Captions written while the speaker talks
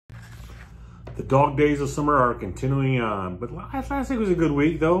The dog days of summer are continuing on, but last week was a good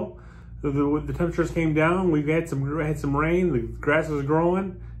week though. The temperatures came down. We had some rain. The grass is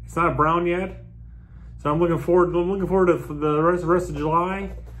growing. It's not brown yet, so I'm looking forward to the rest of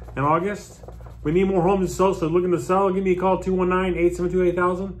July and August. We need more homes to sell, so looking to sell, give me a call,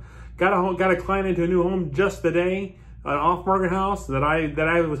 219-872-8000. Got a client into a new home just today, an off-market house that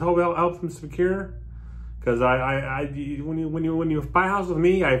I was hoping to help them secure. Because when you buy a house with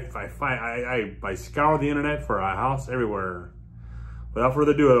me, I scour the internet for a house everywhere. Without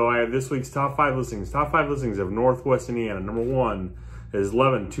further ado, though, I have this week's top 5 listings. Top 5 listings of Northwest Indiana. Number 1 is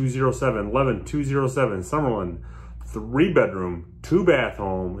 11207 Summerlin, 3-bedroom, 2-bath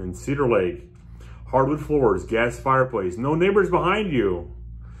home in Cedar Lake. Hardwood floors, gas fireplace, no neighbors behind you.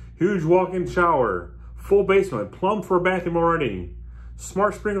 Huge walk-in shower, full basement, plumbed for a bathroom already.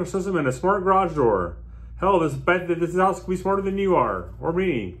 Smart sprinkler system and a smart garage door. Hell, this house could be smarter than you are, or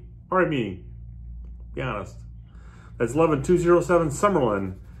me. Be honest. That's 11207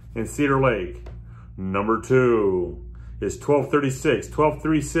 Summerlin in Cedar Lake. Number 2 is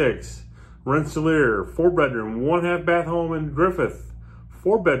 1236 Rensselaer, 4-bedroom, 1.5 bath home in Griffith.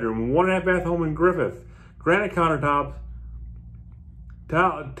 4-bedroom, 1.5 bath home in Griffith. Granite countertops,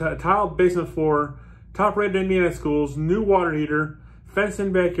 tile basement floor, top-rated Indiana schools, new water heater,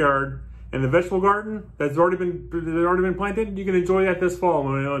 fenced-in backyard, and the vegetable garden that's already been planted. You can enjoy that this fall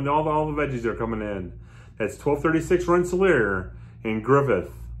when all the veggies are coming in. That's 1236 Rensselaer in Griffith.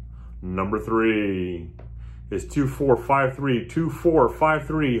 Number 3 is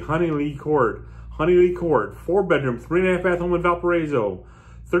 2453 Honeylee Court. 4-bedroom, 3.5 bath home in Valparaiso.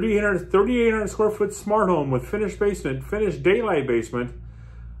 3,800 square foot smart home with finished basement, finished daylight basement,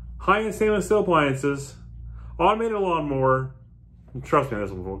 high-end stainless steel appliances, automated lawnmower. Trust me,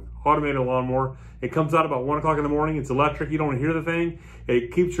 this one, automated lawnmower. It comes out about 1 o'clock in the morning. It's electric. You don't hear the thing.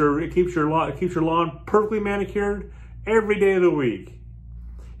 It keeps your lawn perfectly manicured every day of the week.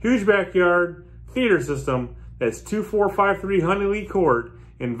 Huge backyard, theater system. That's 2453 Honeylee Court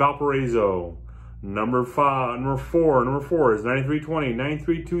in Valparaiso. Number 4 is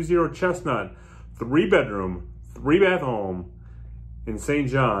 9320 Chestnut, 3-bedroom, 3-bath home in St.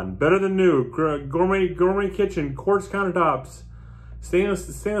 John. Better than new, gourmet kitchen, quartz countertops, stainless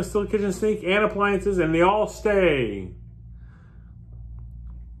steel kitchen sink and appliances, and they all stay.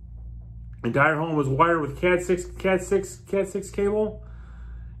 Entire home is wired with Cat 6 cable,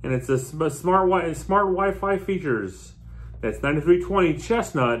 and it's a smart Wi-Fi features. That's 9320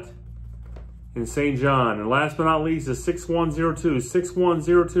 Chestnut in St. John. And last but not least is 6102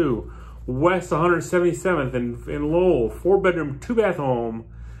 West 177th in Lowell, 4-bedroom, 2-bath home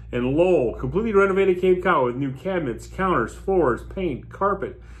in Lowell, completely renovated Cape Cod with new cabinets, counters, floors, paint,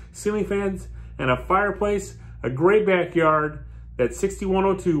 carpet, ceiling fans, and a fireplace, a great backyard. That's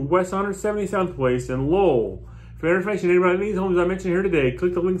 6102 West 177th Place in Lowell. For more information on any of these homes I mentioned here today,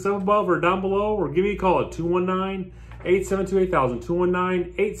 click the links up above or down below, or give me a call at 219-872-8000,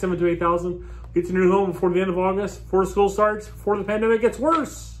 219-872-8000. Get to your new home before the end of August, before school starts, before the pandemic gets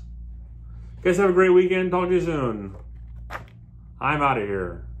worse. You guys have a great weekend. Talk to you soon. I'm out of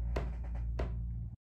here.